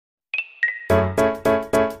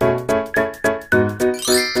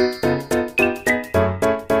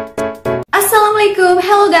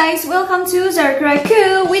Hello guys, welcome to Zara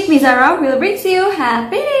with me Zara will bring you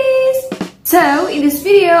happiness. So in this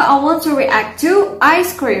video I want to react to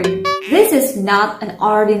ice cream. This is not an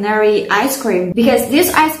ordinary ice cream because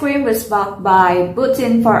this ice cream was bought by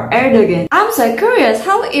Putin for Erdogan. I'm so curious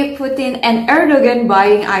how if Putin and Erdogan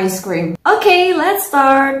buying ice cream. Okay, let's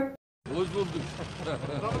start.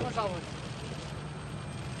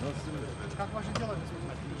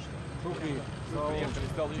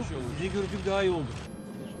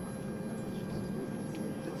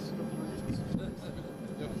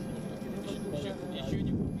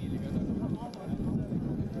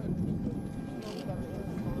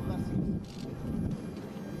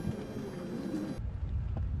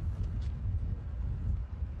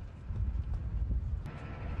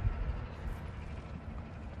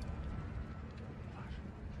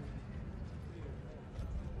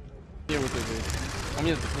 А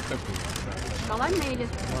мне вот такой. Шоколадное или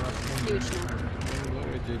сливочное?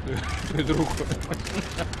 Это руку.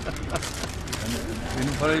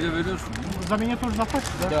 Параллельно берешь? За меня тоже заплатишь,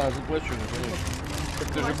 да? Да, заплачу, конечно. Так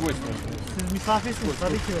ты же гость. Siz misafirsiniz,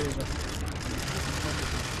 tabii ki vereceğiz.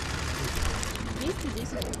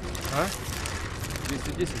 210. А?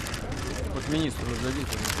 210? Вот министру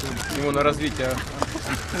дадите. Ему на развитие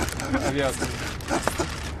авиации.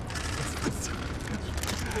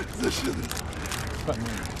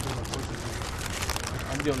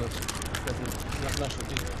 А где у нас? Наши.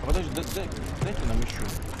 А подожди, дайте нам еще.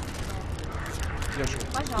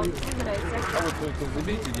 Пожалуйста, выбирайте. А вот это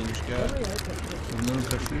заберите денежки, а?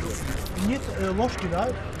 Нет ложки, да?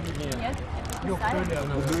 Нет. Yok böyle.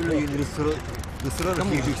 Böyle yeni restoran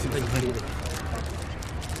yiyeceksiniz.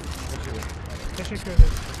 Teşekkür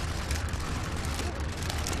ederim.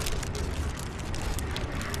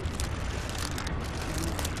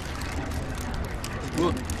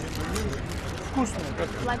 Вот. Вкусно.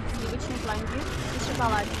 Сливочный пломбир и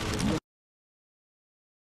шоколад.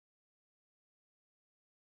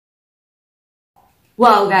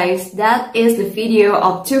 Wow guys, that is the video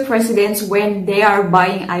of two presidents when they are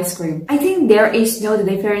buying ice cream. I think there is no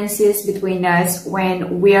differences between us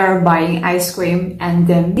when we are buying ice cream and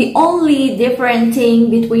them. The only different thing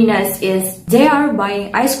between us is they are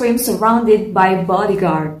buying ice cream surrounded by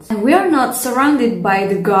bodyguards. And we are not surrounded by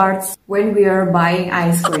the guards when we are buying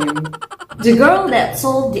ice cream. The girl that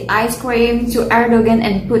sold the ice cream to Erdogan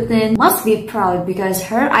and Putin must be proud because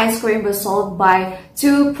her ice cream was sold by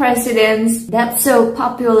two presidents that's so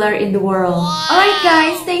popular in the world. Alright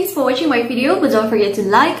guys, thanks for watching my video, but don't forget to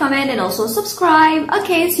like, comment and also subscribe.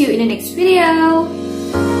 Okay, see you in the next video.